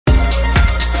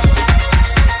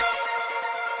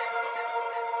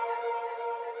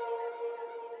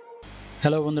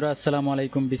Hello বন্ধুরা, আসসালামু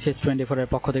আলাইকুম। BCS 24 এর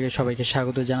পক্ষ থেকে সবাইকে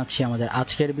স্বাগত জানাচ্ছি আমাদের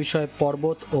আজকের বিষয়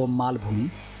পর্বত ও মালভূমি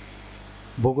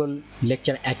ভূগোল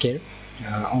লেকচার 1 এর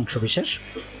অংশবিশেষ।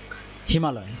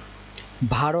 হিমালয়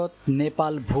ভারত,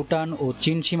 নেপাল, ভুটান ও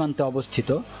চীন সীমান্তে অবস্থিত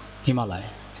হিমালয়।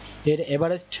 এর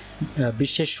এভারেস্ট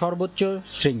বিশ্বের সর্বোচ্চ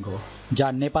শৃঙ্গ, যা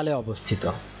নেপালে অবস্থিত।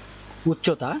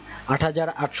 উচ্চতা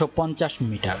 ৮৮৫০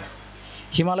 মিটার।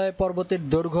 হিমালয় পর্বতের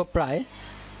দৈর্ঘ্য প্রায়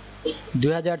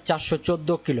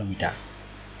 ২৪১৪ কিলোমিটার।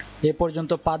 এ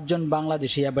পর্যন্ত 5 জন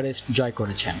বাংলাদেশি এভারেস্ট জয়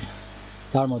করেছেন।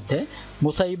 তার মধ্যে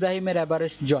মুসা ইব্রাহিমের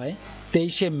এভারেস্ট জয়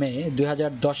 23শে মে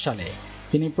 2010 সালে।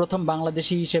 তিনি প্রথম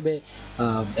বাংলাদেশি হিসেবে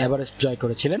এভারেস্ট জয়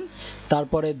করেছিলেন।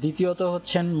 তারপরে দ্বিতীয়ত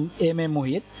হচ্ছেন MA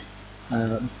মুহিত,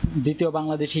 দ্বিতীয়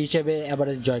বাংলাদেশি হিসেবে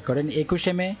এভারেস্ট জয় করেন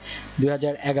 21শে মে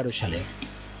 2011 সালে।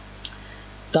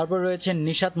 তারপর রয়েছেন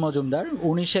নিশাত মজুমদার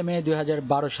 19শে মে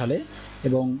 2012 সালে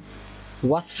এবং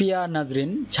ওয়াসফিয়া নাজরিন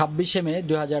 26শে মে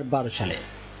 2012 সালে।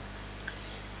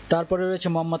 তারপরে রয়েছে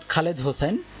মোহাম্মদ খালেদ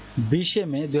হোসেন 20শে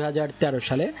মে 2013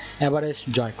 সালে এভারেস্ট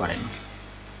জয় করেন।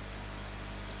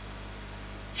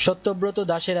 সত্যব্রত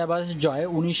দাসের এভারেস্ট জয়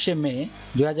 19শে মে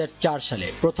 2004 সালে,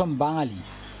 প্রথম বাঙালি।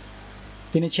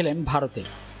 তিনি ছিলেন ভারতের।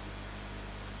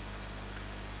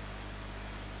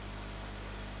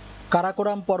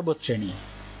 কারাকোরাম পর্বতশ্রেণী।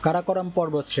 কারাকোরাম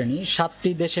পর্বতশ্রেণী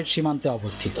 7টি দেশের সীমান্তে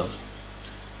অবস্থিত।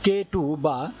 K2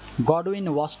 বা গডউইন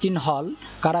ওয়াস্টিন হল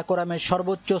কারাকোরামের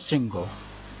সর্বোচ্চ শৃঙ্গ।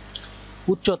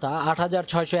 উচ্চতা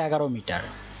 ৮৬১১ মিটার।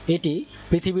 এটি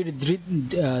পৃথিবীর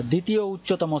দ্বিতীয়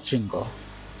উচ্চতম শৃঙ্গ।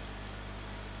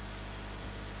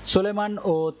 সোলেমান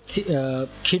ও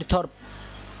খিরথর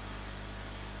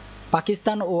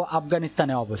পাকিস্তান ও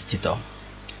আফগানিস্তানে অবস্থিত।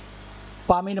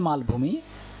 পামির মালভূমি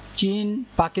চীন,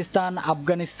 পাকিস্তান,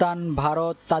 আফগানিস্তান,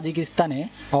 ভারত, তাজিকিস্তানে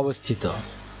অবস্থিত।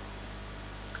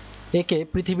 একে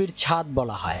পৃথিবীর ছাদ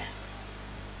বলা হয়।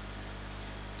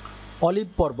 অলিভ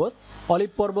পর্বত।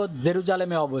 অলিভ পর্বত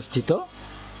জেরুজালেমে অবস্থিত।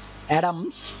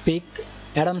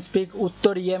 অ্যাডামস পিক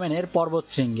উত্তর ইয়েমেনের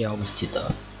পর্বতশৃঙ্গে অবস্থিত।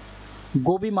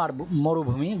 গোবি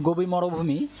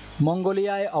মরুভূমি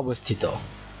মঙ্গোলিয়ায় অবস্থিত।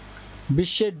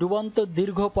 বিশ্বের ডুবন্ত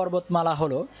দীর্ঘ পর্বতমালা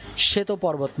হল শ্বেত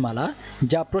পর্বতমালা,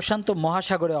 যা প্রশান্ত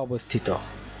মহাসাগরে অবস্থিত।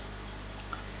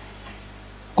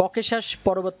 ককেশাস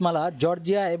পর্বতমালা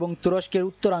জর্জিয়া এবং তুরস্কের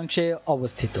উত্তরাংশে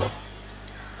অবস্থিত।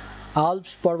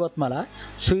 আল্পস পর্বতমালা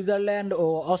সুইজারল্যান্ড ও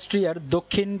অস্ট্রিয়ার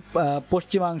দক্ষিণ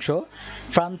পশ্চিমাংশ,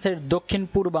 ফ্রান্সের দক্ষিণ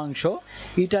পূর্বাংশ,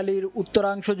 ইটালির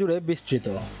উত্তরাংশ জুড়ে বিস্তৃত।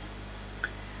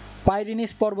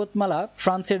 পাইরিনিস পর্বতমালা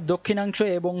ফ্রান্সের দক্ষিণাংশ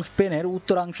এবং স্পেনের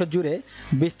উত্তরাংশ জুড়ে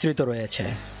বিস্তৃত রয়েছে।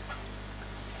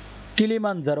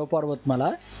 কিলিমানজারো পর্বতমালা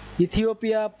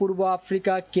ইথিওপিয়া, পূর্ব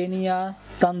আফ্রিকা, কেনিয়া,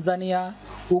 তানজানিয়া,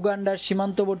 উগান্ডার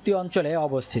সীমান্তবর্তী অঞ্চলে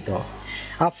অবস্থিত।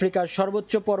 আফ্রিকার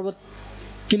সর্বোচ্চ পর্বত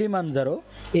কিলিমানজারো,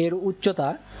 এর উচ্চতা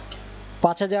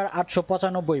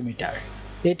 5895 মিটার।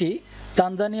 এটি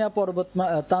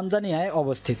তানজানিয়ায়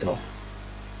অবস্থিত।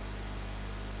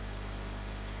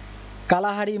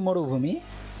 কালাহারি মরুভূমি,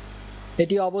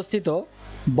 এটি অবস্থিত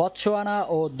বতসোয়ানা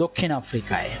ও দক্ষিণ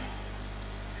আফ্রিকায়।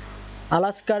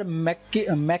 আলাস্কার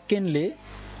ম্যাককিনলি,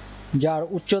 যার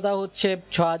উচ্চতা হচ্ছে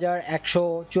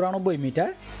 6194 মিটার,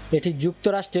 এটি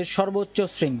যুক্তরাষ্ট্রের সর্বোচ্চ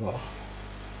শৃঙ্গ।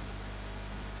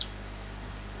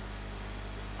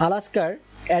 আলাস্কার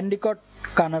অ্যান্ডিকট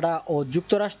কানাডা ও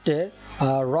যুক্তরাষ্ট্রের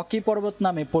রকি পর্বত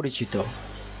নামে পরিচিত।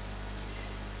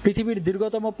 পৃথিবীর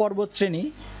দীর্ঘতম পর্বতশ্রেণী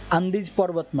আন্দিজ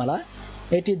পর্বতমালা,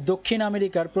 এটি দক্ষিণ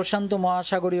আমেরিকার প্রশান্ত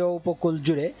মহাসাগরীয় উপকূল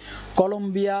জুড়ে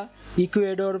কলম্বিয়া,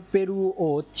 ইকুয়েডর, পেরু ও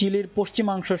চিলির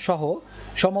পশ্চিমাংশ সহ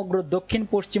সমগ্র দক্ষিণ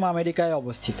পশ্চিম আমেরিকায়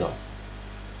অবস্থিত।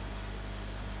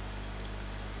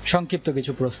 সংক্ষিপ্ত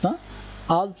কিছু প্রশ্ন।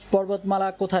 আল্পস পর্বতমালা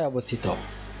কোথায় অবস্থিত?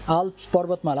 আল্পস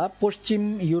পর্বতমালা পশ্চিম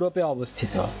ইউরোপে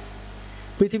অবস্থিত।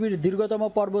 পৃথিবীর দীর্ঘতম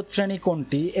পর্বতশ্রেণী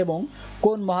কোনটি এবং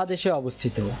কোন মহাদেশে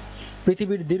অবস্থিত?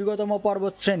 পৃথিবীর দীর্ঘতম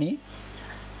পর্বতশ্রেণী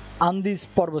আন্দিজ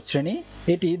পর্বতশ্রেণী,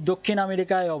 এটি দক্ষিণ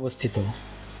আমেরিকায় অবস্থিত।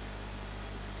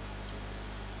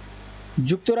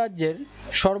 যুক্তরাজ্যের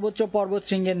সর্বোচ্চ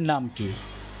পর্বতশৃঙ্গের নাম কি?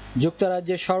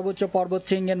 যুক্তরাজ্যের সর্বোচ্চ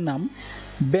পর্বতশৃঙ্গের নাম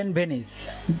বেন ভেনিস।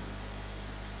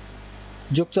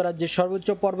 যুক্তরাজ্যের সর্বোচ্চ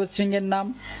পর্বতশৃঙ্গের নাম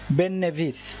বেন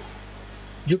নেভিস।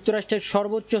 যুক্তরাষ্ট্রের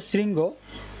সর্বোচ্চ শৃঙ্গ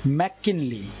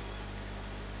ম্যাককিনলি।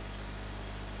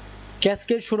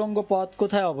 ক্যাসকেড সুড়ঙ্গ পথ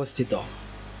কোথায় অবস্থিত?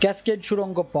 ক্যাসকেড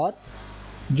সুড়ঙ্গ পথ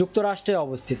যুক্তরাষ্ট্রে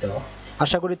অবস্থিত।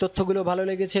 আশা করি তথ্যগুলো ভালো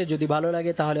লেগেছে। যদি ভালো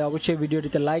লাগে তাহলে অবশ্যই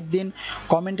ভিডিওটিতে লাইক দিন,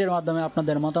 কমেন্টের মাধ্যমে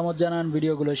আপনাদের মতামত জানান,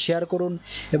 ভিডিওগুলো শেয়ার করুন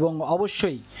এবং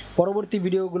অবশ্যই পরবর্তী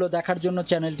ভিডিওগুলো দেখার জন্য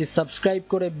চ্যানেলটি সাবস্ক্রাইব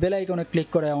করে বেল আইকনে ক্লিক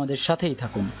করে আমাদের সাথেই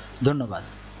থাকুন। ধন্যবাদ।